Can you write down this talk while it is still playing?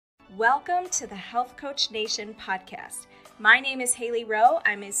Welcome to the Health Coach Nation podcast. My name is Haley Rowe.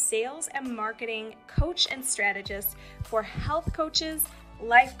 I'm a sales and marketing coach and strategist for health coaches,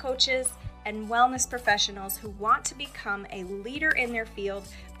 life coaches, and wellness professionals who want to become a leader in their field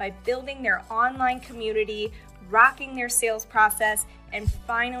by building their online community, rocking their sales process, and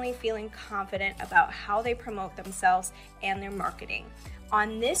finally feeling confident about how they promote themselves and their marketing.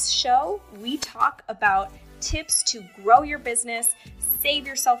 On this show, we talk about tips to grow your business, save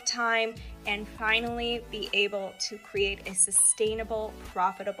yourself time, and finally be able to create a sustainable,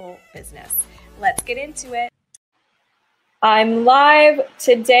 profitable business. Let's get into it. I'm live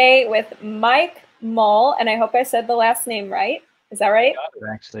today with Mike Mull, and I hope I said the last name right. Is that right?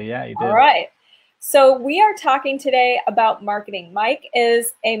 Actually, yeah, you did. All right. So we are talking today about marketing. Mike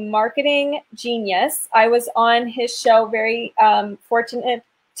is a marketing genius. I was on his show, very fortunate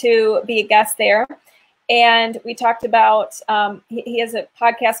to be a guest there. And we talked about, he has a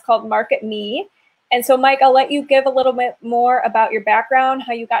podcast called Market Me. And so, Mike, I'll let you give a little bit more about your background,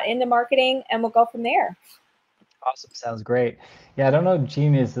 how you got into marketing, and we'll go from there. Awesome. Sounds great. Yeah, I don't know,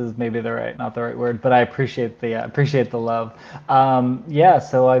 genius is maybe not the right word, but I appreciate the love. Yeah,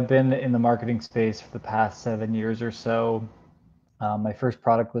 so I've been in the marketing space for the past 7 years or so. My first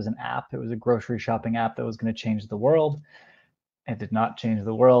product was an app. It was a grocery shopping app that was going to change the world. It did not change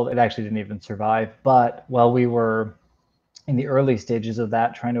the world. It actually didn't even survive. But while we were in the early stages of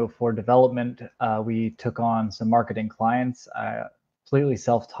that, trying to afford development, we took on some marketing clients. Completely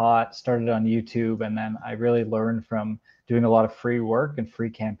self-taught, started on YouTube, and then I really learned from doing a lot of free work and free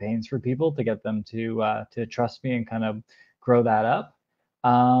campaigns for people to get them to trust me and kind of grow that up.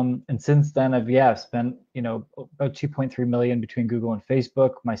 And since then, I've spent about 2.3 million between Google and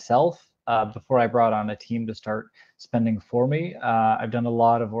Facebook myself. Before I brought on a team to start spending for me. I've done a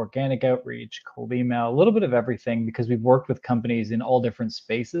lot of organic outreach, cold email, a little bit of everything because we've worked with companies in all different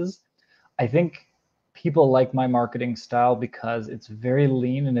spaces. I think people like my marketing style because it's very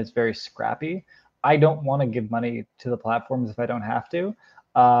lean and it's very scrappy. I don't want to give money to the platforms if I don't have to.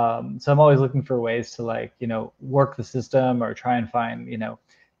 So I'm always looking for ways to work the system or try and find,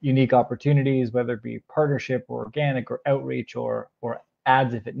 unique opportunities, whether it be partnership or organic or outreach or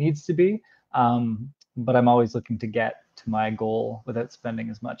ads if it needs to be. But I'm always looking to get to my goal without spending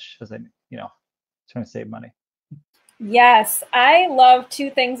as much as trying to save money. Yes, I love two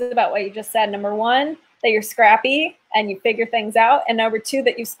things about what you just said. Number one, that you're scrappy and you figure things out. And number two,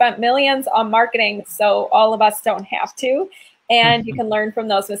 that you've spent millions on marketing, so all of us don't have to. And you can learn from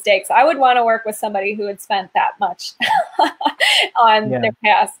those mistakes. I would want to work with somebody who had spent that much on their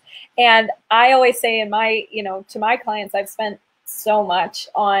past. And I always say to my clients, I've spent so much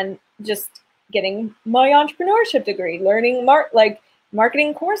on just getting my entrepreneurship degree, learning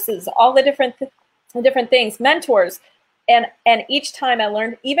marketing courses, all the different things, mentors. And each time I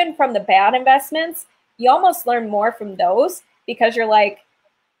learned, even from the bad investments, you almost learn more from those because you're like,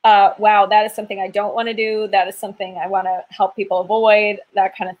 wow, that is something I don't want to do. That is something I want to help people avoid,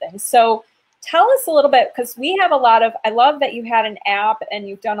 that kind of thing. So tell us a little bit, because we have I love that you had an app and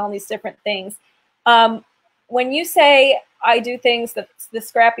you've done all these different things. When you say I do things the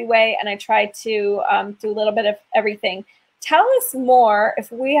scrappy way and I try to do a little bit of everything, tell us more.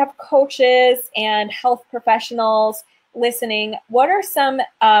 If we have coaches and health professionals listening, what are some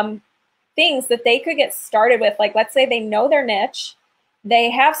things that they could get started with? Like, let's say they know their niche,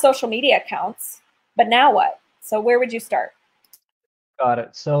 they have social media accounts, but now what? So where would you start? Got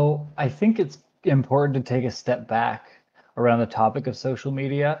it. So I think it's important to take a step back around the topic of social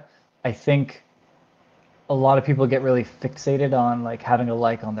media. I think a lot of people get really fixated on having a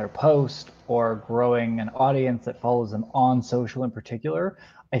like on their post or growing an audience that follows them on social in particular.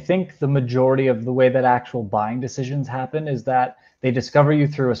 I think the majority of the way that actual buying decisions happen is that they discover you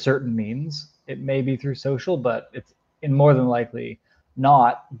through a certain means. It may be through social, but it's more than likely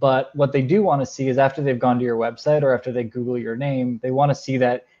not. But what they do want to see is after they've gone to your website or after they Google your name, they want to see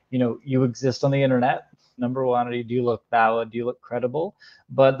that you exist on the internet. Number one, do you look valid? Do you look credible?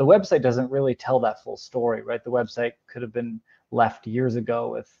 But the website doesn't really tell that full story, right? The website could have been left years ago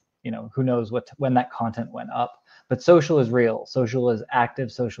with, who knows when that content went up. But social is real. Social is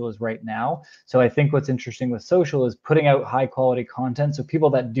active. Social is right now. So I think what's interesting with social is putting out high quality content. So people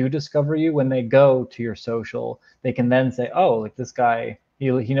that do discover you, when they go to your social, they can then say, oh, this guy,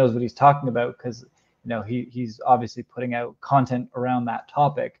 he knows what he's talking about because he's obviously putting out content around that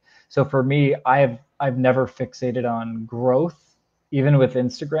topic. So for me, I've never fixated on growth, even with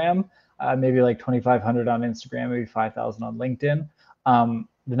Instagram, maybe 2,500 on Instagram, maybe 5,000 on LinkedIn.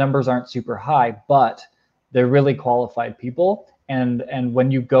 The numbers aren't super high, but they're really qualified people. And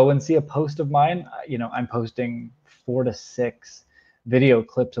when you go and see a post of mine, I'm posting 4 to 6 video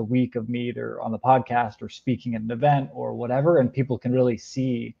clips a week of me either on the podcast or speaking at an event or whatever, and people can really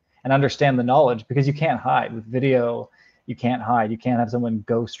see and understand the knowledge, because you can't hide with video. You can't hide. You can't have someone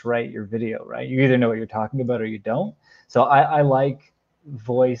ghost write your video, right? You either know what you're talking about or you don't. So I like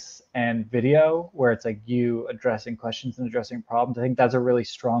voice and video where it's like you addressing questions and addressing problems. I think that's a really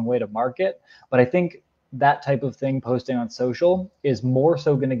strong way to market. But I think that type of thing, posting on social, is more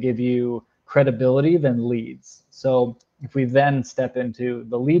so going to give you credibility than leads. So if we then step into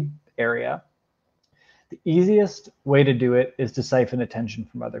the lead area, the easiest way to do it is to siphon attention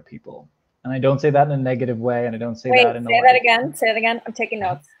from other people. And I don't say that in a negative way, and I don't say that in a Say that again. Say it again. I'm taking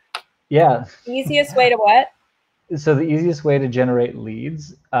notes. Yeah. Easiest way to what? So the easiest way to generate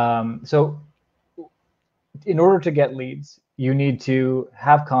leads. So in order to get leads, you need to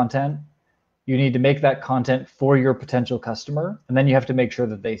have content. You need to make that content for your potential customer, and then you have to make sure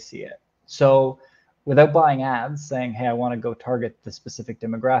that they see it. So without buying ads saying, hey, I want to go target the specific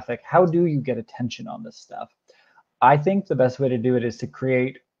demographic, how do you get attention on this stuff? I think the best way to do it is to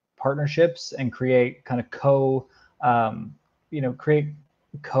create partnerships and create kind of create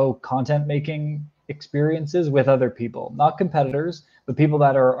content making experiences with other people, not competitors, but people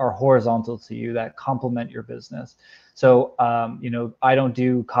that are horizontal to you, that complement your business. So, I don't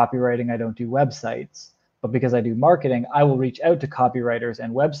do copywriting, I don't do websites, but because I do marketing, I will reach out to copywriters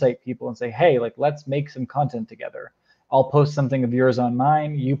and website people and say, hey, like, let's make some content together. I'll post something of yours on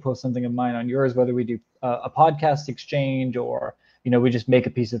mine, you post something of mine on yours, whether we do a podcast exchange or, we just make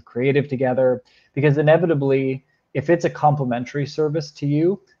a piece of creative together. Because inevitably, if it's a complementary service to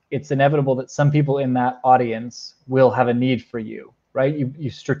you, it's inevitable that some people in that audience will have a need for you, right?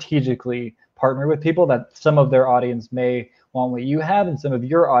 You strategically partner with people that some of their audience may want what you have, and some of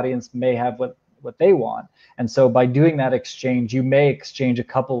your audience may have what they want. And so by doing that exchange, you may exchange a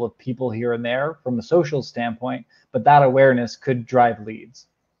couple of people here and there from a social standpoint, but that awareness could drive leads.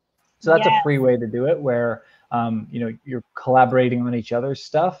 So that's a free way to do it, where you're collaborating on each other's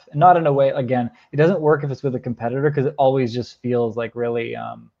stuff, and not in a way, again, it doesn't work if it's with a competitor, because it always just feels like really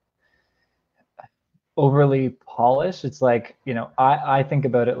overly polished. It's like, I think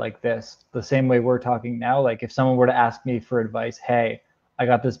about it like this, the same way we're talking now. Like if someone were to ask me for advice, hey, I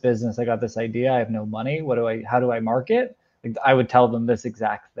got this business, I got this idea, I have no money, how do I market? Like, I would tell them this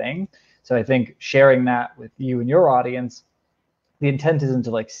exact thing. So I think sharing that with you and your audience, the intent isn't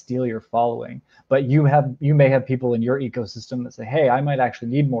to like steal your following, but you may have people in your ecosystem that say, hey, I might actually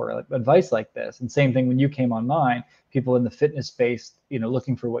need more advice like this. And same thing when you came on mine, people in the fitness space,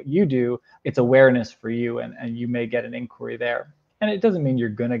 looking for what you do, it's awareness for you, and you may get an inquiry there. And it doesn't mean you're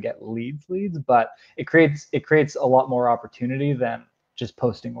gonna get leads, but it creates a lot more opportunity than just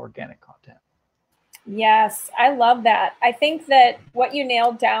posting organic content. Yes, I love that. I think that what you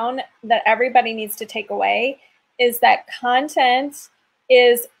nailed down that everybody needs to take away is that content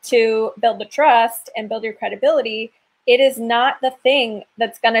is to build the trust and build your credibility. It is not the thing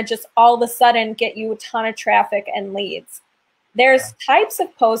that's going to just all of a sudden get you a ton of traffic and leads. There's types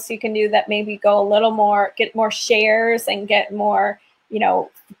of posts you can do that maybe go a little more, get more shares and get more,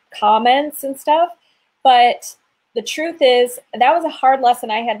 comments and stuff. But the truth is, that was a hard lesson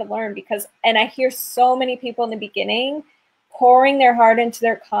I had to learn, and I hear so many people in the beginning pouring their heart into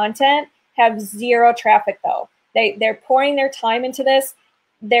their content have zero traffic though. They're pouring their time into this.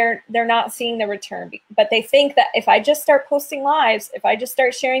 They're not seeing the return, but they think that if I just start posting lives, if I just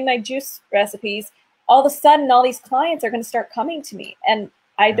start sharing my juice recipes, all of a sudden all these clients are going to start coming to me. And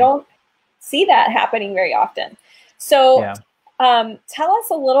I don't see that happening very often. So tell us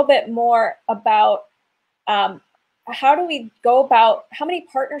a little bit more about how do we go about, how many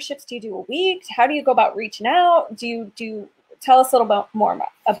partnerships do you do a week? How do you go about reaching out? Tell us a little bit more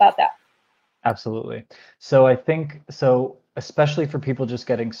about that. Absolutely. So I think, especially for people just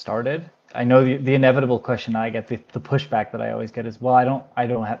getting started, I know the inevitable question I get, the pushback that I always get is, well, I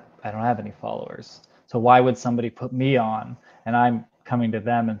don't have any followers. So why would somebody put me on? And I'm coming to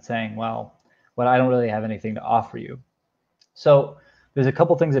them and saying, well, I don't really have anything to offer you. So there's a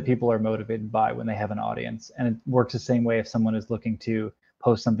couple things that people are motivated by when they have an audience, and it works the same way if someone is looking to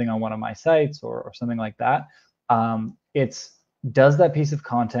post something on one of my sites or something like that. Does that piece of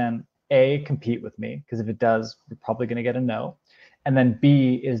content compete with me? Because if it does, we're probably going to get a no. And then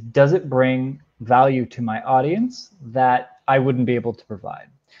B is, does it bring value to my audience that I wouldn't be able to provide?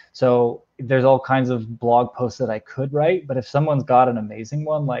 So there's all kinds of blog posts that I could write, but if someone's got an amazing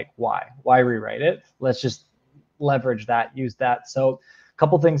one, like why rewrite it? Let's just leverage that, use that. So a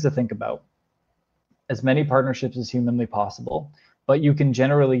couple things to think about. As many partnerships as humanly possible, but you can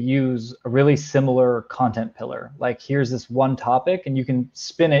generally use a really similar content pillar. Like, here's this one topic, and you can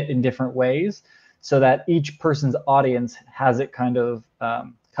spin it in different ways so that each person's audience has it kind of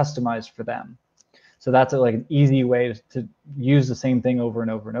customized for them. So that's like an easy way to use the same thing over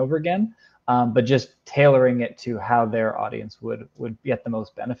and over and over again, but just tailoring it to how their audience would get the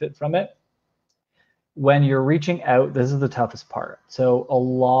most benefit from it. When you're reaching out, this is the toughest part. So a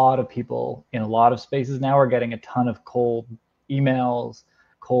lot of people in a lot of spaces now are getting a ton of cold emails,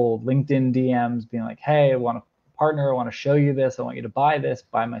 cold LinkedIn DMs being like, hey, I want to partner, I want to show you this, I want you to buy this,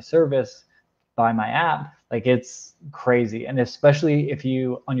 buy my service, buy my app. Like, it's crazy. And especially if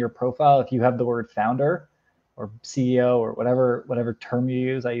you, on your profile, if you have the word founder or CEO or whatever term you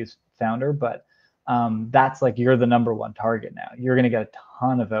use, I use founder, but that's like, you're the number one target now. You're going to get a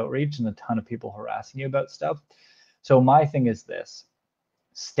ton of outreach and a ton of people harassing you about stuff. So my thing is this: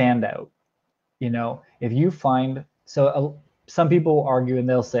 stand out. If you find, some people argue and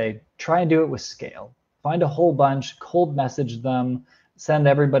they'll say, try and do it with scale. Find a whole bunch, cold message them, send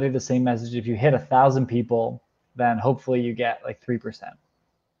everybody the same message. If you hit 1,000 people, then hopefully you get like 3%.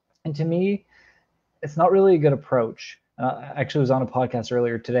 And to me, it's not really a good approach. I actually was on a podcast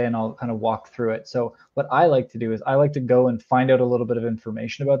earlier today, and I'll kind of walk through it. So what I like to do is I like to go and find out a little bit of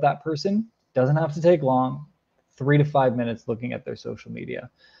information about that person. Doesn't have to take long, 3 to 5 minutes looking at their social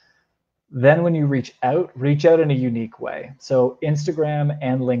media. Then when you reach out in a unique way. So Instagram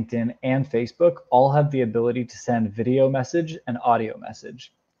and LinkedIn and Facebook all have the ability to send video message and audio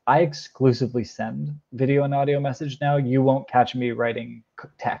message. I exclusively send video and audio message now. You won't catch me writing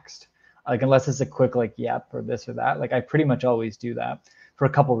text, like, unless it's a quick like yep or this or that. Like, I pretty much always do that for a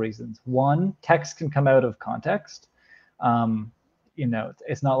couple reasons. One, text can come out of context.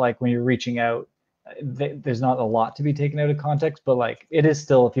 It's not like when you're reaching out, there's not a lot to be taken out of context, but like, it is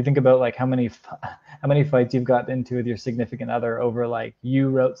still, if you think about like how many fights you've gotten into with your significant other over like, you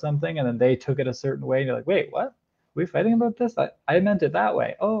wrote something and then they took it a certain way and you're like, wait, what? Are we fighting about this? I meant it that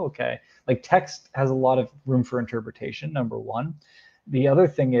way. Oh, okay. Like, text has a lot of room for interpretation, number one. The other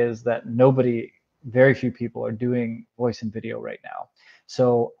thing is that very few people are doing voice and video right now.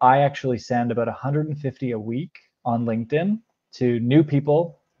 So I actually send about 150 a week on LinkedIn to new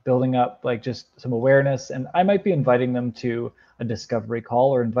people, building up like just some awareness. And I might be inviting them to a discovery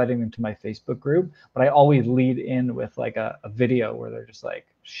call or inviting them to my Facebook group, but I always lead in with like a video where they're just like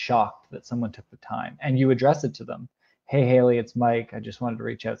shocked that someone took the time, and you address it to them. Hey, Haley, it's Mike. I just wanted to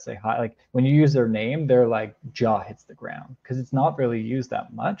reach out, say hi. Like, when you use their name, their like jaw hits the ground because it's not really used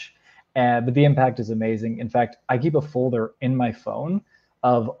that much. But the impact is amazing. In fact, I keep a folder in my phone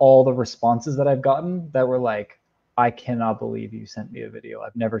of all the responses that I've gotten that were like, I cannot believe you sent me a video.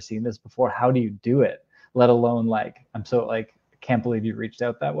 I've never seen this before. How do you do it? Let alone like, I'm so like, can't believe you reached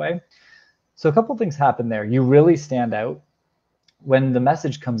out that way. So a couple things happen there. You really stand out. When the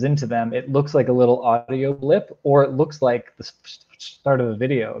message comes into them, it looks like a little audio blip, or it looks like the start of a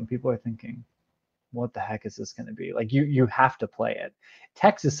video, and people are thinking, what the heck is this going to be? Like, you have to play it.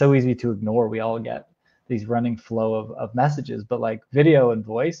 Text is so easy to ignore. We all get these running flow of messages, but like video and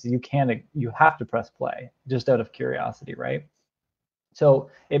voice, you have to press play just out of curiosity, right?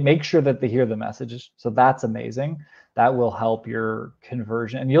 So it makes sure that they hear the messages. So that's amazing. That will help your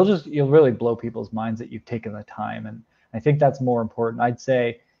conversion, and you'll really blow people's minds that you've taken the time. And I think that's more important. I'd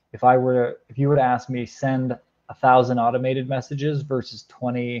say if you were to ask me, send 1,000 automated messages versus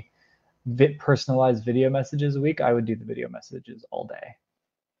 20 personalized video messages a week, I would do the video messages all day.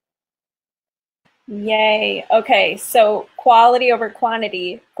 Yay. Okay, so quality over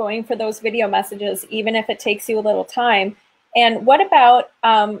quantity, going for those video messages, even if it takes you a little time. And what about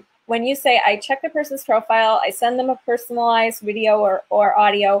when you say, I check the person's profile, I send them a personalized video or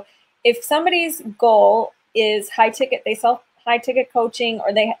audio. If somebody's goal is high ticket, they sell high ticket coaching,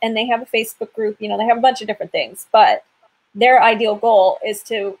 or they have a Facebook group, they have a bunch of different things, but their ideal goal is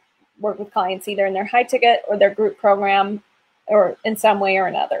to work with clients either in their high ticket or their group program or in some way or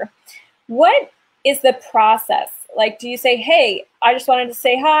another. What is the process? Like, do you say, hey, I just wanted to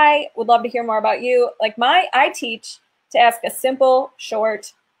say hi, would love to hear more about you? Like, I teach to ask a simple,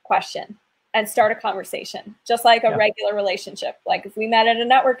 short question and start a conversation, just like a regular relationship. Like, if we met at a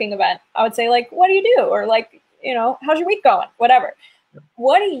networking event, I would say, like, what do you do? Or like, how's your week going? Whatever.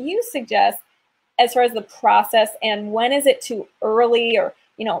 What do you suggest as far as the process, and when is it too early, or,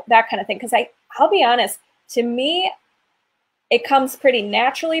 that kind of thing? Because I'll be honest, to me, it comes pretty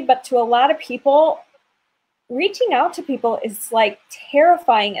naturally, but to a lot of people, reaching out to people is like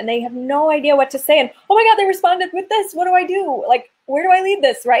terrifying, and they have no idea what to say. And oh my God, they responded with this. What do I do? Like, where do I lead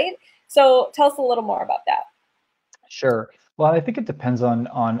this? Right? So tell us a little more about that. Sure. Well, I think it depends on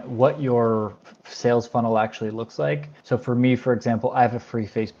what your sales funnel actually looks like. So for me, for example, I have a free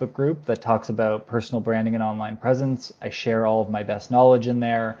Facebook group that talks about personal branding and online presence. I share all of my best knowledge in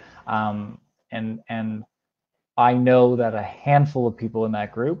there. And I know that a handful of people in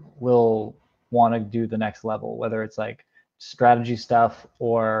that group will want to do the next level, whether it's like strategy stuff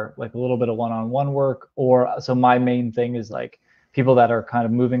or like a little bit of one-on-one work. Or so my main thing is like people that are kind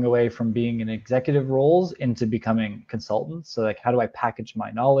of moving away from being in executive roles into becoming consultants. So like, how do I package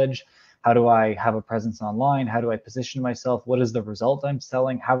my knowledge? How do I have a presence online? How do I position myself? What is the result I'm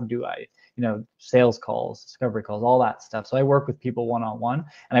selling? How do I, sales calls, discovery calls, all that stuff. So I work with people one-on-one,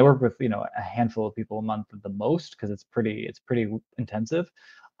 and I work with, a handful of people a month at the most, because it's pretty intensive.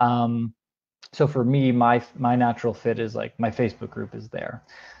 So for me, my natural fit is like my Facebook group is there.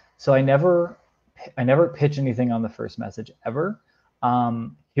 So I never pitch anything on the first message ever.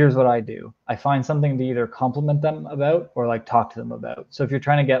 Here's what I do. I find something to either compliment them about or like talk to them about. So if you're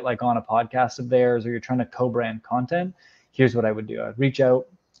trying to get like on a podcast of theirs, or you're trying to co-brand content, here's what I would do. I'd reach out,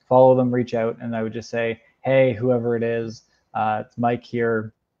 follow them, reach out, and I would just say, hey, whoever it is, it's Mike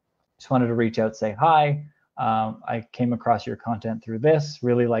here. Just wanted to reach out, say hi. I came across your content through this,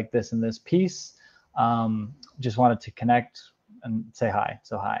 really like this and this piece. Just wanted to connect and say hi.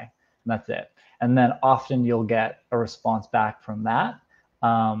 So hi, and that's it. And then often you'll get a response back from that,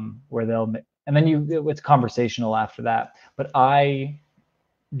 where and then it's conversational after that. But I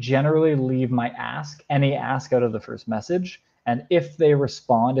generally leave any ask out of the first message. And if they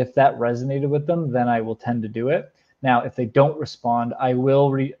respond, if that resonated with them, then I will tend to do it. Now, if they don't respond,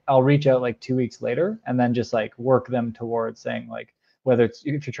 I'll reach out like 2 weeks later, and then just like work them towards saying, like, whether it's,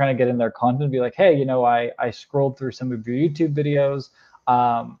 if you're trying to get in their content, be like, hey, I scrolled through some of your YouTube videos.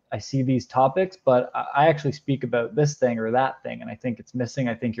 I see these topics, but I actually speak about this thing or that thing, and I think it's missing.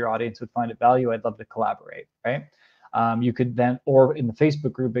 I think your audience would find it value. I'd love to collaborate, right? You could then, or in the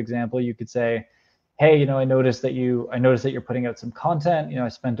Facebook group example, you could say, hey, I noticed that you're putting out some content. I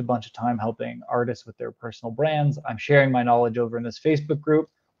spent a bunch of time helping artists with their personal brands. I'm sharing my knowledge over in this Facebook group.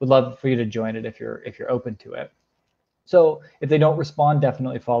 Would love for you to join it if you're open to it. So if they don't respond,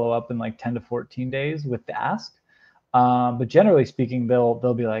 definitely follow up in like 10 to 14 days with the ask. But generally speaking,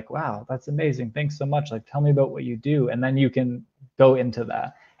 they'll be like, wow, that's amazing. Thanks so much. Like, tell me about what you do. And then you can go into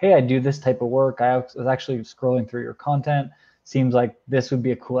that. Hey, I do this type of work. I was actually scrolling through your content. Seems like this would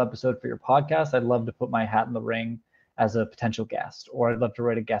be a cool episode for your podcast. I'd love to put my hat in the ring as a potential guest, or I'd love to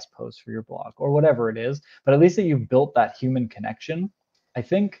write a guest post for your blog, or whatever it is. But at least that you've built that human connection. I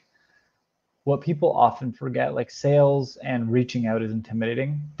think what people often forget, like sales and reaching out, is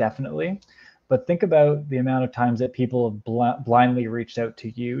intimidating, definitely. But think about the amount of times that people have blindly reached out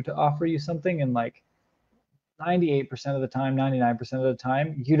to you to offer you something, and like 98% of the time, 99% of the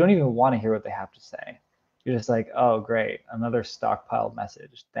time, you don't even want to hear what they have to say. You're just like, oh, great, another stockpiled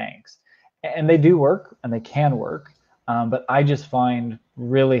message, thanks. And they do work, and they can work. But I just find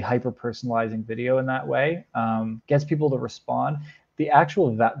really hyper-personalizing video in that way gets people to respond. The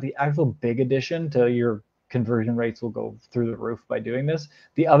actual big addition to your conversion rates will go through the roof by doing this.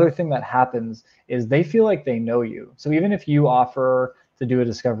 The other thing that happens is they feel like they know you. So even if you offer to do a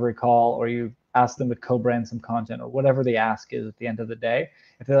discovery call, or you ask them to co-brand some content, or whatever the ask is at the end of the day,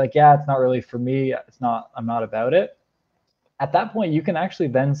 if they're like, yeah, it's not really for me, I'm not about it, at that point you can actually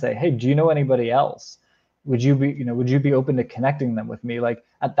then say, hey, do you know anybody else? Would you be open to connecting them with me? Like,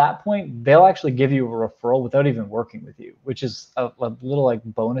 at that point, they'll actually give you a referral without even working with you, which is a little like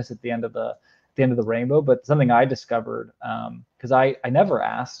bonus at the end of the rainbow. But something I discovered, because I never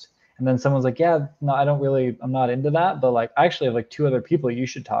asked, and then someone's like, yeah, no, I'm not into that, but like, I actually have like 2 other people you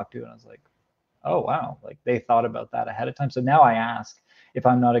should talk to. And I was like, oh wow, like they thought about that ahead of time. So now I ask, if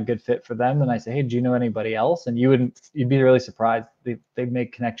I'm not a good fit for them, then I say, hey, do you know anybody else? And you'd be really surprised. They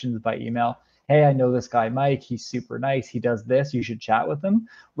make connections by email. Hey, I know this guy, Mike, he's super nice. He does this, you should chat with him.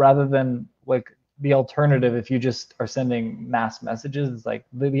 Rather than like the alternative, if you just are sending mass messages, it's like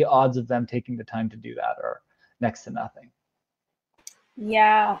the odds of them taking the time to do that are next to nothing.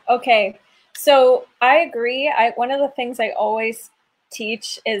 Yeah, okay. So I agree. One of the things I always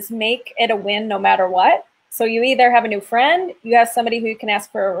teach is make it a win no matter what. So you either have a new friend, you have somebody who you can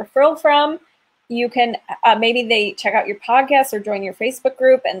ask for a referral from, you can maybe they check out your podcast or join your Facebook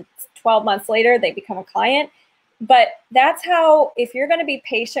group, and 12 months later they become a client. But that's how, if you're going to be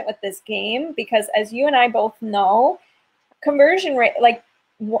patient with this game, because as you and I both know, conversion rate, like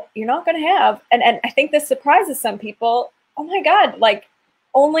you're not going to have, and I think this surprises some people. Oh my God, like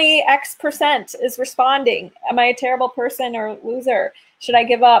only X% is responding. Am I a terrible person or loser? Should I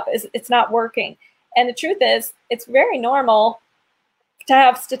give up? It's not working. And the truth is, it's very normal to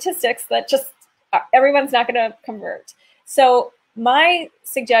have statistics that just everyone's not going to convert. So my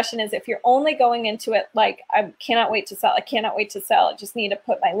suggestion is, if you're only going into it like, I cannot wait to sell, I just need to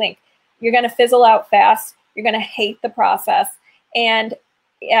put my link, you're going to fizzle out fast. You're going to hate the process. And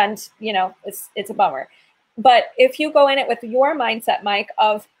and it's a bummer. But if you go in it with your mindset, Mike,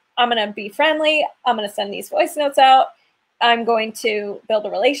 of I'm going to be friendly, I'm going to send these voice notes out, I'm going to build a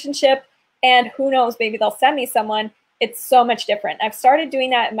relationship, and who knows, maybe they'll send me someone. It's so much different. I've started doing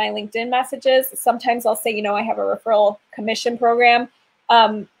that in my LinkedIn messages. Sometimes I'll say, I have a referral commission program,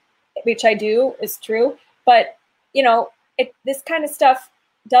 which I do, is true. But, this kind of stuff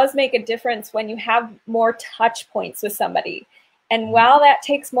does make a difference when you have more touch points with somebody. And while that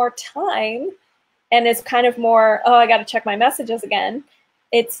takes more time and is kind of more, I got to check my messages again,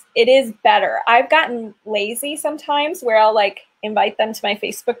 it is better. I've gotten lazy sometimes where I'll invite them to my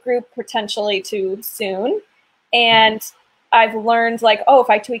Facebook group potentially too soon. And I've learned if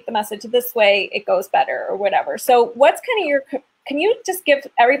I tweak the message this way, it goes better or whatever. So what's kind of can you just give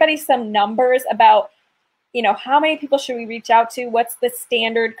everybody some numbers about, how many people should we reach out to? What's the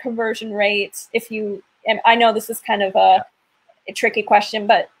standard conversion rate? And I know this is kind of a tricky question,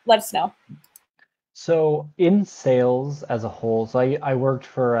 but let us know. So in sales as a whole, so I worked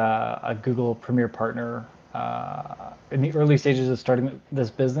for a Google Premier Partner in the early stages of starting this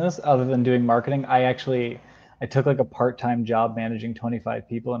business. Other than doing marketing, I took a part-time job managing 25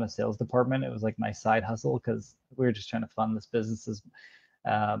 people in a sales department. It was my side hustle because we were just trying to fund this business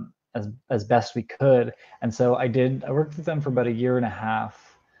as best we could. And so I worked with them for about a year and a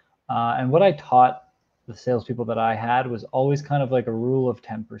half. And what I taught the salespeople that I had was always kind of a rule of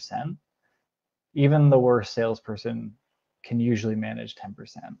 10%. Even the worst salesperson can usually manage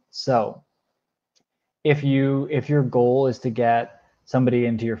 10%. So if your goal is to get somebody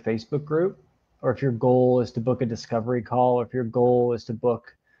into your Facebook group, or if your goal is to book a discovery call, or if your goal is to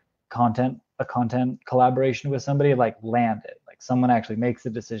book a content collaboration with somebody, land it. Someone actually makes the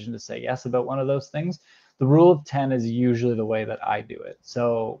decision to say yes about one of those things. The rule of 10 is usually the way that I do it.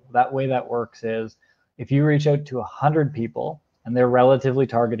 So that way that works is if you reach out to 100 people and they're relatively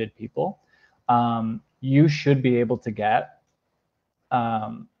targeted people, you should be able to get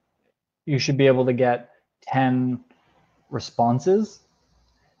 10 responses,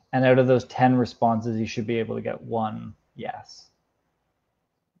 and out of those 10 responses, you should be able to get one yes.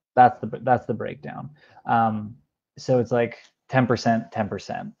 That's the breakdown. So it's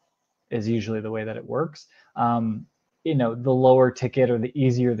 10% is usually the way that it works. The lower ticket or the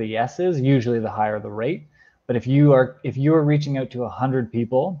easier the yes is, usually the higher the rate. But if you are reaching out to 100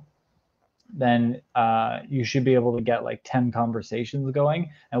 people, then you should be able to get 10 conversations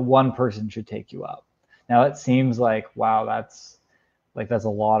going, and one person should take you up. Now it seems wow, that's a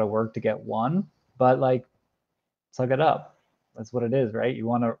lot of work to get one, but suck it up. That's what it is, right? You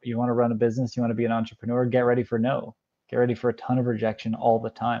want to run a business, you want to be an entrepreneur, get ready for no. Get ready for a ton of rejection all the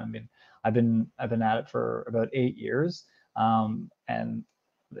time. I mean, I've been at it for about 8 years, and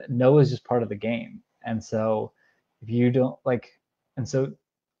no is just part of the game. And so if you don't and so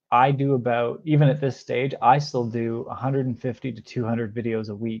I do about, even at this stage, I still do 150 to 200 videos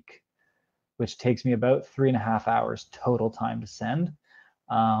a week, which takes me about 3.5 hours total time to send.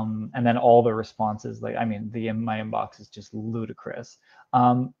 And then all the responses, my inbox is just ludicrous.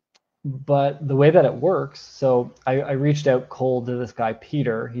 But the way that it works, so I reached out cold to this guy,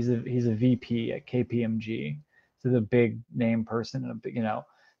 Peter. He's a VP at KPMG. He's a big name person, and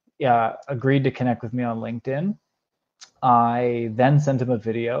agreed to connect with me on LinkedIn. I then sent him a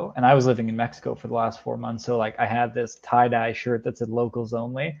video, and I was living in Mexico for the last 4 months. So I had this tie-dye shirt that said locals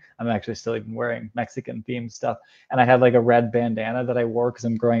only. I'm actually still even wearing Mexican themed stuff. And I had a red bandana that I wore because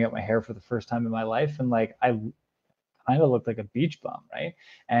I'm growing out my hair for the first time in my life. And I kind of looked like a beach bum, right?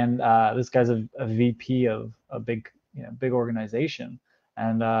 And this guy's a VP of a big organization,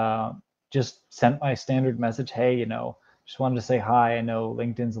 and just sent my standard message, hey, just wanted to say hi. I know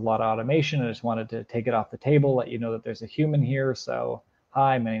LinkedIn's a lot of automation. I just wanted to take it off the table, let you know that there's a human here. So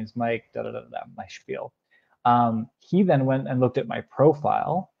hi, my name's Mike, my spiel. He then went and looked at my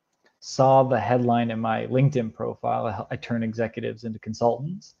profile, saw the headline in my LinkedIn profile, I turn executives into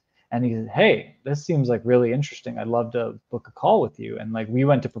consultants. And he said, hey, this seems really interesting. I'd love to book a call with you. And we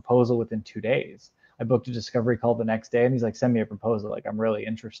went to proposal within 2 days. I booked a discovery call the next day, and he's send me a proposal. I'm really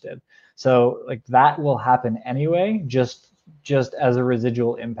interested. So that will happen anyway, just as a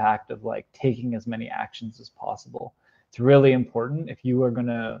residual impact of taking as many actions as possible. It's really important if you are going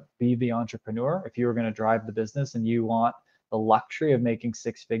to be the entrepreneur, if you are going to drive the business and you want the luxury of making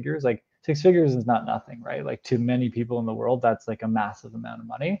 6 figures, 6 figures is not nothing, right? To many people in the world, that's a massive amount of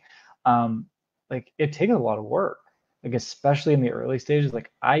money. It takes a lot of work, especially in the early stages.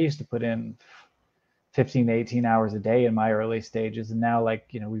 I used to put in 15 to 18 hours a day in my early stages, and now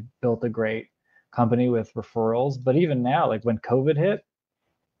we've built a great company with referrals. But even now, when COVID hit,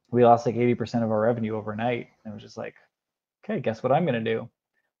 we lost 80% of our revenue overnight, and it was just okay, guess what I'm going to do?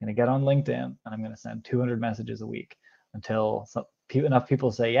 going to get on LinkedIn and I'm going to send 200 messages a week until enough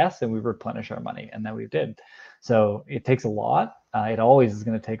people say yes and we replenish our money. And then we did. So it takes a lot. It always is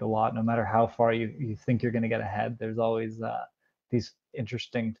going to take a lot, no matter how far you think you're going to get ahead. There's always these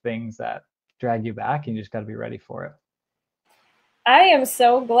interesting things that drag you back, and you just got to be ready for it. I am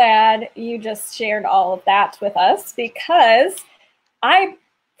so glad you just shared all of that with us, because I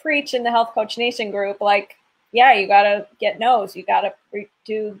preach in the Health Coach Nation group, like, yeah, you got to get no's, you got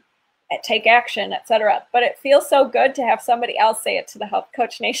to take action, etc. But it feels so good to have somebody else say it to the Health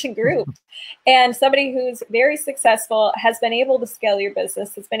Coach Nation group. And somebody who's very successful, has been able to scale your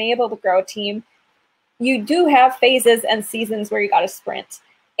business, has been able to grow a team. You do have phases and seasons where you got to sprint.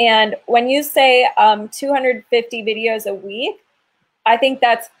 And when you say 250 videos a week, I think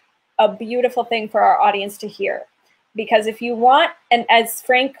that's a beautiful thing for our audience to hear. Because if you want, and as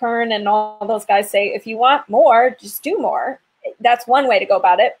Frank Kern and all those guys say, if you want more, just do more. That's one way to go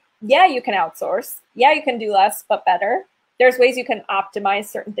about it. Yeah, you can outsource. Yeah, you can do less, but better. There's ways you can optimize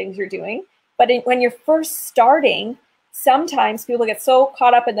certain things you're doing. But when you're first starting, sometimes people get so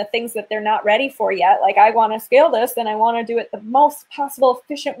caught up in the things that they're not ready for yet. Like, I want to scale this and I want to do it the most possible,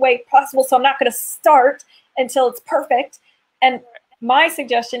 efficient way possible. So I'm not going to start until it's perfect. And my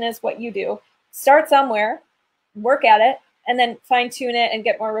suggestion is what you do. Start somewhere, work at it, and then fine tune it and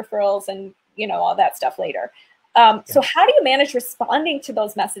get more referrals and, all that stuff later. So how do you manage responding to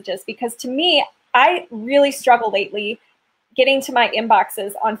those messages? Because to me, I really struggle lately getting to my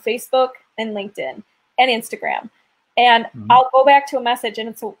inboxes on Facebook and LinkedIn and Instagram. And I'll go back to a message and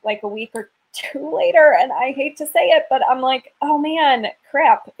it's like a week or two later, and I hate to say it, but I'm like, oh man,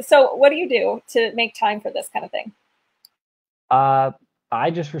 crap. So what do you do to make time for this kind of thing? I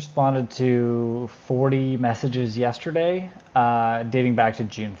just responded to 40 messages yesterday, dating back to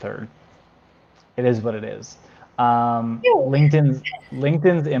June 3rd. It is what it is. LinkedIn's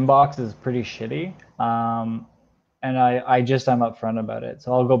inbox is pretty shitty. And I'm upfront about it.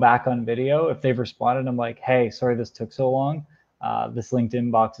 So I'll go back on video. If they've responded, I'm like, hey, sorry this took so long. This LinkedIn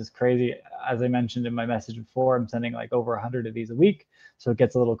box is crazy. As I mentioned in my message before, I'm sending like over 100 of these a week. So it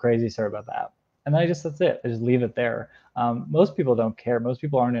gets a little crazy. Sorry about that. And then that's it. I just leave it there. Most people don't care. Most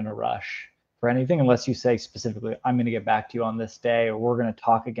people aren't in a rush for anything unless you say specifically, I'm going to get back to you on this day, or we're going to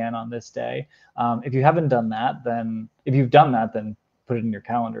talk again on this day. If you haven't done that, then if you've done that, then put it in your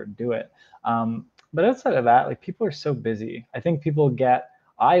calendar and do it. But outside of that, like, people are so busy. I think people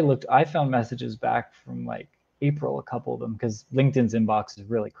I found messages back from like April, a couple of them, because LinkedIn's inbox is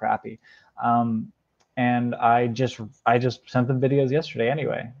really crappy. And I just sent them videos yesterday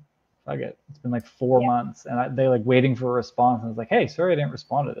anyway. Fuck it. It's been like 4 months, and they're like waiting for a response. And I was like, hey, sorry I didn't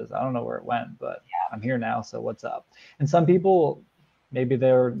respond to this. I don't know where it went, but I'm here now. So what's up? And some people, maybe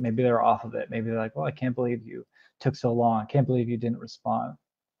they're off of it. Maybe they're like, well, I can't believe you took so long. I can't believe you didn't respond.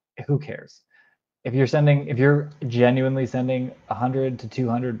 Who cares? If you're genuinely sending 100 to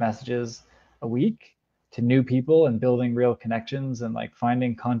 200 messages a week to new people and building real connections and like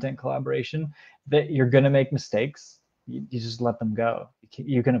finding content collaboration, that you're going to make mistakes. You just let them go.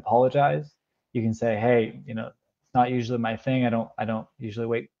 You can apologize. You can say, hey, it's not usually my thing. I don't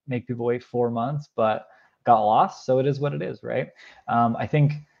usually make people wait 4 months, but got lost. So it is what it is, right? I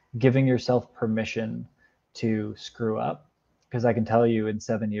think giving yourself permission to screw up, because I can tell you in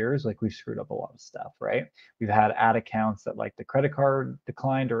 7 years, like, we've screwed up a lot of stuff, right? We've had ad accounts that like the credit card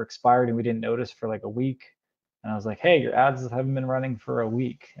declined or expired and we didn't notice for like a week. And I was like, hey, your ads haven't been running for a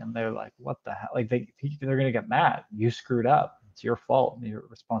week. And they're like, what the hell? Like, they're going to get mad. You screwed up. It's your fault, your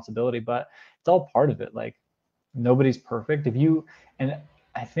responsibility, but it's all part of it. Like, nobody's perfect. And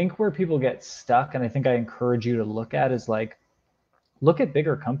I think where people get stuck, and I think I encourage you to look at, is like, look at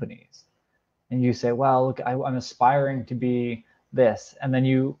bigger companies. And you say, well, look, I'm aspiring to be this. And then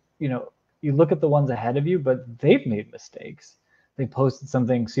you look at the ones ahead of you, but they've made mistakes. They posted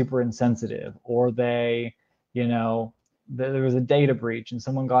something super insensitive, or there was a data breach and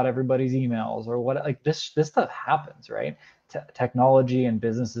someone got everybody's emails, or what. Like, this stuff happens, right? Technology and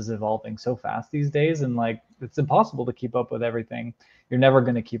business is evolving so fast these days, and like, it's impossible to keep up with everything. You're never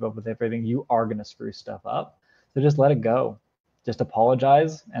going to keep up with everything. You are going to screw stuff up. So just let it go. Just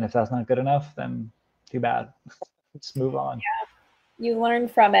apologize, and if that's not good enough, then too bad. Just move on. Yeah, you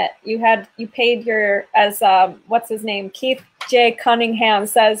learned from it. You paid your, as what's his name, Keith J. Cunningham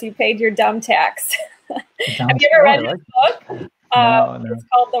says, you paid your dumb tax. Have you ever read his book? No. It's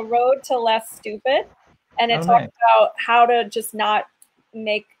called The Road to Less Stupid, and it talks about how to just not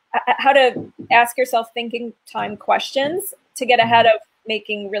how to ask yourself thinking time questions to get ahead of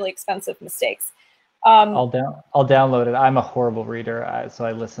making really expensive mistakes. I'll download it. I'm a horrible reader, so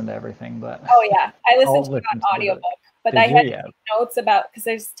I listen to everything. But oh yeah, I listen to it on audiobook. but Did I you? had to Yeah. take notes about, because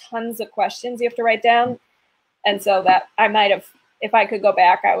there's tons of questions you have to write down. And so that I might have, if I could go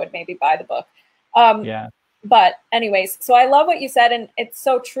back, I would maybe buy the book. Yeah. But anyways, so I love what you said, and it's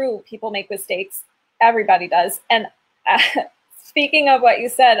so true. People make mistakes. Everybody does. And speaking of what you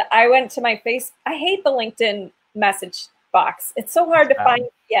said, I went to my face. I hate the LinkedIn message box. It's so hard to find.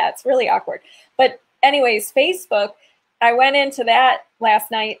 Yeah, it's really awkward. But anyways, Facebook, I went into that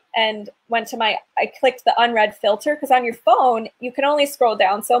last night and went to I clicked the unread filter, because on your phone, you can only scroll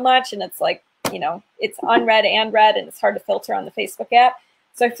down so much. And it's like, it's unread and read, and it's hard to filter on the Facebook app.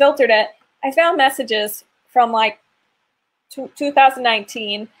 So I filtered it. I found messages from like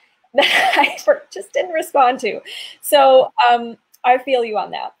 2019 that I just didn't respond to. So I feel you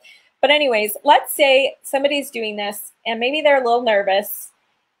on that. But anyways, let's say somebody's doing this and maybe they're a little nervous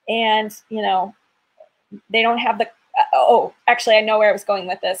and, they don't have the, actually, I know where I was going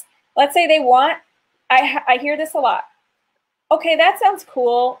with this. Let's say they want, I hear this a lot. Okay, that sounds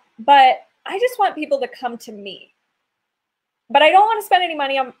cool, but I just want people to come to me. But I don't want to spend any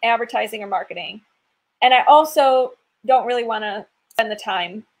money on advertising or marketing. And I also don't really want to spend the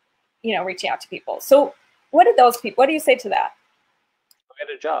time, reaching out to people. So what do you say to that? Go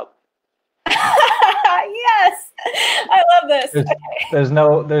get a job. Yes, I love this. There's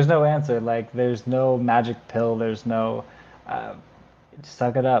no answer. Like, there's no magic pill. There's no,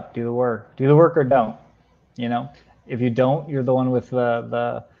 suck it up, do the work or don't. If you don't, you're the one with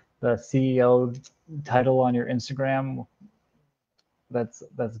the CEO title on your Instagram that's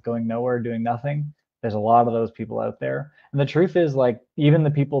going nowhere, doing nothing. There's a lot of those people out there. And the truth is, like, even a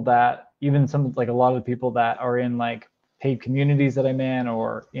lot of the people that are in like paid communities that I'm in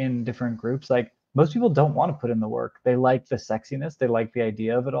or in different groups, like, most people don't want to put in the work. They like the sexiness, they like the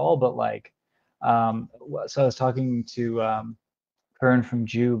idea of it all, but like, so I was talking to Kern from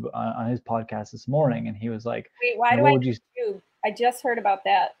Jube on his podcast this morning, and he was like, wait, why do I know Jube? I just heard about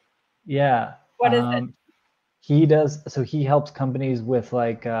that. Yeah. What is it? He helps companies with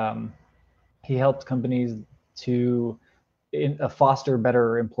like, he helps companies to foster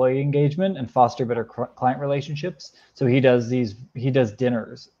better employee engagement and foster better client relationships. So he does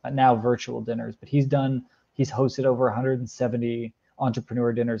dinners, now virtual dinners, but he's hosted over 170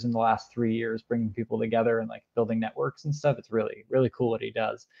 entrepreneur dinners in the last 3 years, bringing people together and like building networks and stuff. It's really, really cool what he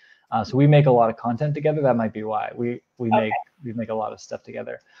does. So we make a lot of content together. That might be why we make a lot of stuff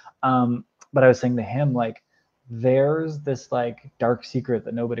together. But I was saying to him, like, there's this like dark secret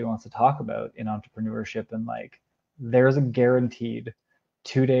that nobody wants to talk about in entrepreneurship, and like, there's a guaranteed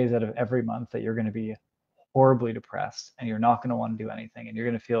 2 days out of every month that you're going to be horribly depressed and you're not going to want to do anything, and you're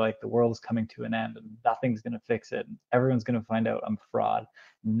going to feel like the world is coming to an end and nothing's going to fix it, and everyone's going to find out I'm a fraud,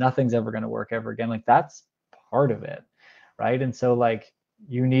 nothing's ever going to work ever again. Like, that's part of it, right? And so like,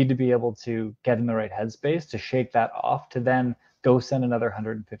 you need to be able to get in the right headspace to shake that off, to then go send another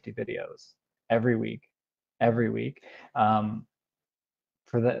 150 videos every week for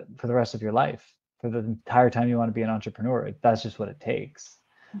the rest of your life, for the entire time you want to be an entrepreneur. That's just what it takes.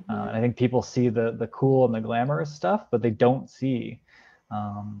 And I think people see the cool and the glamorous stuff, but they don't see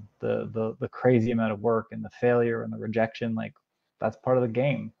the crazy amount of work and the failure and the rejection. Like, that's part of the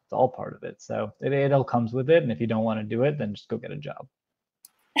game. It's all part of it. So it all comes with it. And if you don't want to do it, then just go get a job.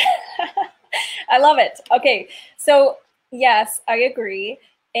 I love it. Okay, so yes, I agree.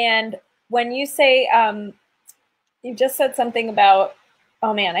 And when you say, you just said something about,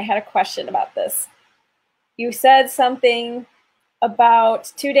 oh man, I had a question about this. You said something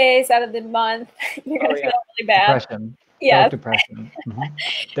about 2 days out of the month, you're going to feel really bad. Depression. Yeah. Depression.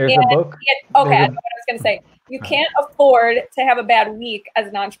 There's a book. Okay, that's what I was going to say. You can't afford to have a bad week as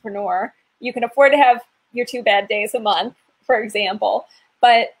an entrepreneur. You can afford to have your 2 bad days a month, for example.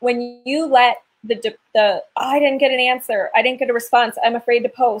 But when you let I didn't get an answer, I didn't get a response, I'm afraid to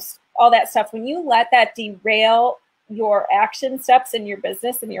post, all that stuff, when you let that derail your action steps in your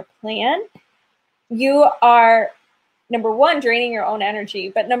business and your plan, you are, number one, draining your own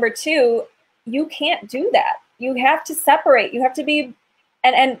energy. But number two, you can't do that. You have to separate. You have to be,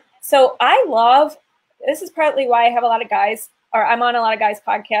 and so I love, this is partly why I have a lot of guys, or I'm on a lot of guys'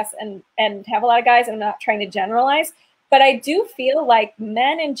 podcasts and have a lot of guys. I'm not trying to generalize, but I do feel like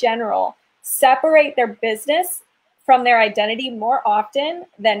men in general separate their business from their identity more often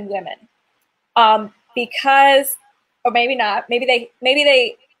than women. Because, or maybe not, maybe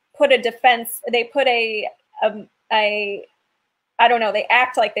they put a defense, they put I don't know, they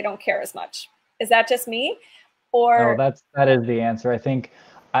act like they don't care as much. Is that just me? Or no, that is the answer. I think,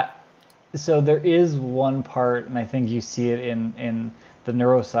 so there is one part, and I think you see it in the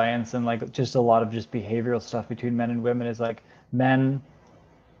neuroscience and like just a lot of just behavioral stuff between men and women, is like, men,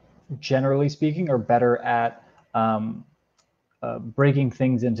 generally speaking, are better at breaking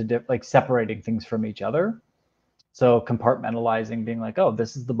things into like separating things from each other. So compartmentalizing, being like, oh,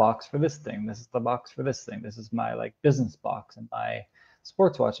 this is the box for this thing. This is the box for this thing. This is my like business box and my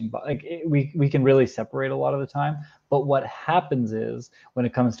sports watching box. Like we can really separate a lot of the time. But what happens is when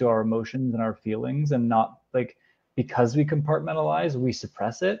it comes to our emotions and our feelings, and not like, because we compartmentalize, we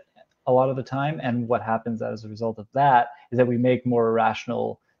suppress it a lot of the time. And what happens as a result of that is that we make more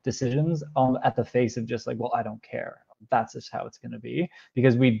irrational decisions at the face of just like, well, I don't care. That's just how it's going to be,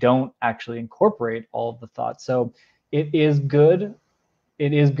 because we don't actually incorporate all of the thoughts. So it is good.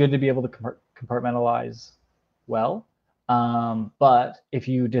 It is good to be able to compartmentalize well. But if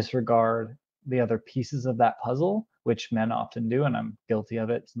you disregard the other pieces of that puzzle, which men often do, and I'm guilty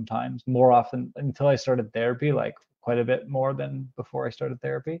of it sometimes, more often until I started therapy, like quite a bit more than before I started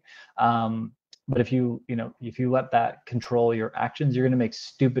therapy. But if if you let that control your actions, you're going to make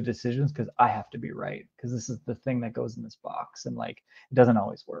stupid decisions because I have to be right, because this is the thing that goes in this box, and like it doesn't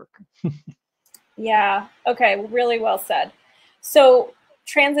always work. Yeah. Okay. Really well said. So,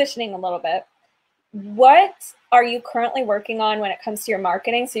 transitioning a little bit, what are you currently working on when it comes to your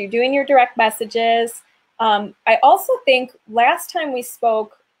marketing? So, you're doing your direct messages. I also think last time we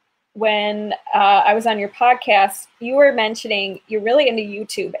spoke, when I was on your podcast, you were mentioning you're really into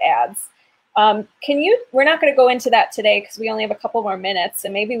YouTube ads. We're not going to go into that today because we only have a couple more minutes,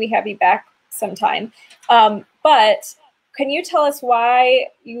 and maybe we have you back sometime. But can you tell us why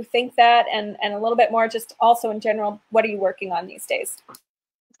you think that, and a little bit more just also in general, what are you working on these days?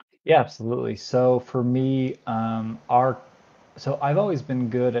 Yeah, absolutely. So for me, so I've always been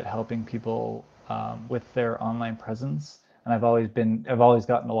good at helping people with their online presence, and I've always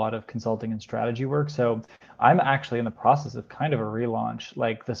gotten a lot of consulting and strategy work. So I'm actually in the process of kind of a relaunch,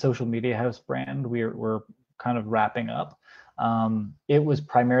 like the Social Media House brand. We're kind of wrapping up. It was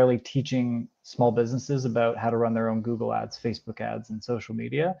primarily teaching small businesses about how to run their own Google ads, Facebook ads, and social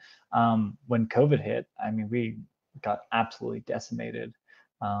media. When COVID hit, I mean, we got absolutely decimated.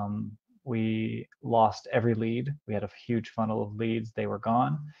 We lost every lead. We had a huge funnel of leads. They were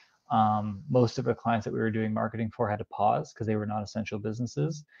gone. Most of the clients that we were doing marketing for had to pause because they were not essential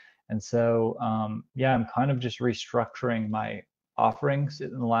businesses. And so, yeah, I'm kind of just restructuring my offerings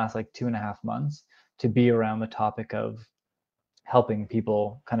in the last like 2.5 months to be around the topic of helping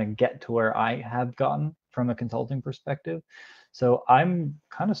people kind of get to where I have gotten from a consulting perspective. So I'm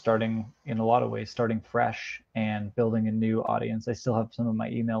kind of starting, in a lot of ways, starting fresh and building a new audience. I still have some of my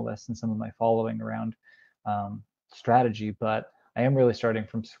email lists and some of my following around strategy, but I am really starting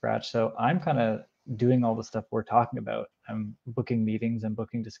from scratch. So I'm kind of doing all the stuff we're talking about. I'm booking meetings, I'm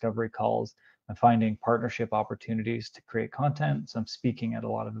booking discovery calls, I'm finding partnership opportunities to create content. So I'm speaking at a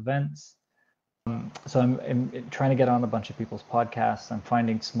lot of events. So I'm trying to get on a bunch of people's podcasts. I'm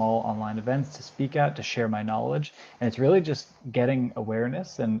finding small online events to speak at, to share my knowledge. And it's really just getting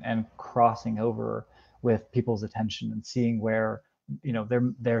awareness and crossing over with people's attention and seeing where,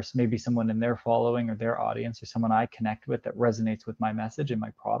 there's maybe someone in their following or their audience or someone I connect with that resonates with my message and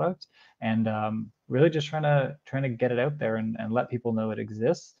my product. And really just trying to get it out there and let people know it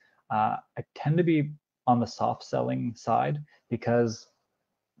exists. I tend to be on the soft selling side because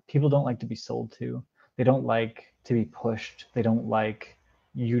people don't like to be sold to. They don't like to be pushed. They don't like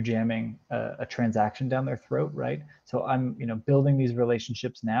you jamming a transaction down their throat, right? So I'm, building these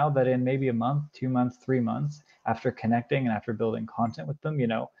relationships now that in maybe a month, 2 months, 3 months, after connecting and after building content with them,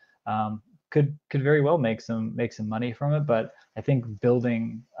 um, could very well make some money from it. But I think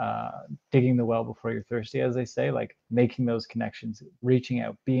building, digging the well before you're thirsty, as they say, like making those connections, reaching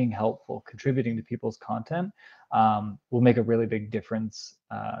out, being helpful, contributing to people's content, will make a really big difference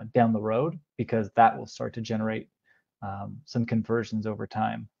down the road, because that will start to generate some conversions over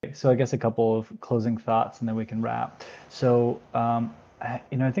time. So I guess a couple of closing thoughts and then we can wrap. So, I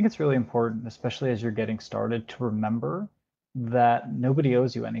think it's really important, especially as you're getting started, to remember that nobody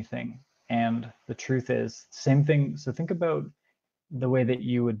owes you anything. And the truth is, same thing. So think about the way that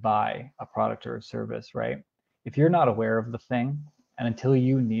you would buy a product or a service, right? If you're not aware of the thing and until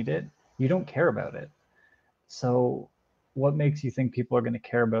you need it, you don't care about it. So what makes you think people are going to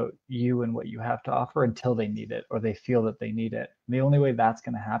care about you and what you have to offer until they need it or they feel that they need it? And the only way that's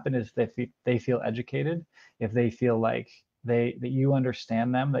going to happen is if they feel educated, if they feel like that you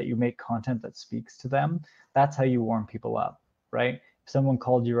understand them, that you make content that speaks to them. That's how you warm people up, right? If someone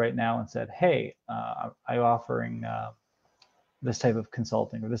called you right now and said, "Hey, I'm offering this type of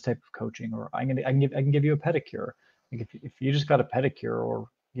consulting or this type of coaching, or I can give you a pedicure." Like if you just got a pedicure or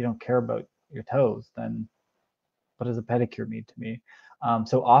you don't care about your toes, then what does a pedicure mean to me?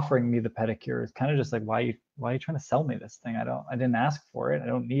 So offering me the pedicure is kind of just like, why are you trying to sell me this thing? I didn't ask for it. I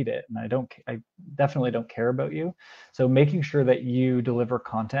don't need it. And I definitely don't care about you. So making sure that you deliver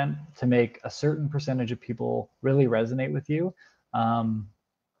content to make a certain percentage of people really resonate with you. And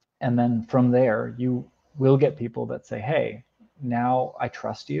then from there, you will get people that say, hey, now I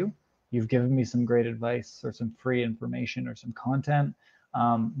trust you. You've given me some great advice or some free information or some content.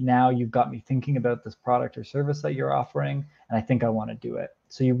 Now you've got me thinking about this product or service that you're offering, and I think I want to do it.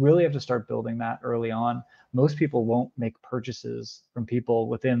 So you really have to start building that early on. Most people won't make purchases from people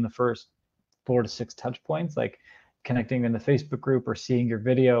within the first 4 to 6 touch points, like connecting in the Facebook group or seeing your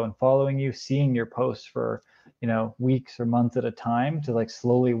video and following you, seeing your posts for weeks or months at a time to like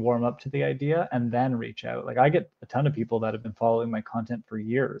slowly warm up to the idea and then reach out. Like I get a ton of people that have been following my content for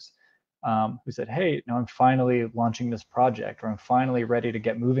years who said, hey, I'm finally launching this project, or I'm finally ready to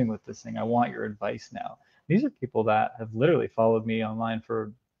get moving with this thing. I want your advice now. These are people that have literally followed me online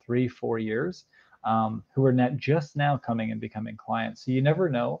for 3-4 years who are just now coming and becoming clients. So you never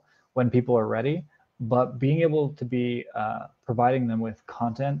know when people are ready, but being able to be providing them with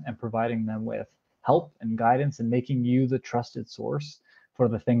content and providing them with help and guidance and making you the trusted source for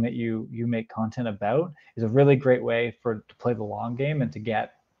the thing that you make content about is a really great way to play the long game and to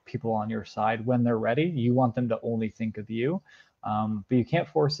get people on your side when they're ready. You want them to only think of you, but you can't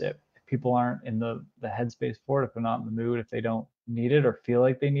force it. If people aren't in the headspace for it, if they're not in the mood, if they don't need it or feel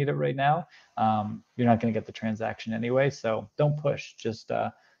like they need it right now, you're not going to get the transaction anyway. So don't push. Just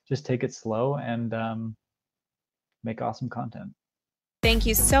take it slow and make awesome content. Thank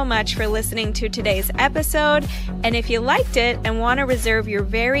you so much for listening to today's episode. And if you liked it and want to reserve your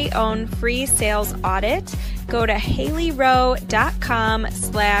very own free sales audit, go to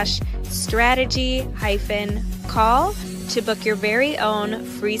haleyrowe.com/strategy-call to book your very own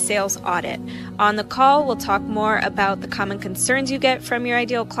free sales audit. On the call, we'll talk more about the common concerns you get from your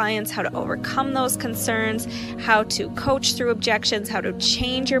ideal clients, how to overcome those concerns, how to coach through objections, how to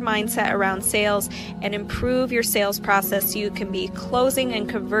change your mindset around sales, and improve your sales process so you can be closing and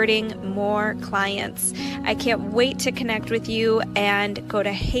converting more clients. I can't wait to connect with you, and go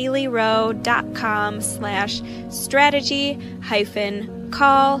to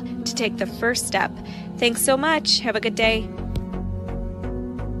haleyrowe.com/strategy-call to take the first step. Thanks so much. Have a good day.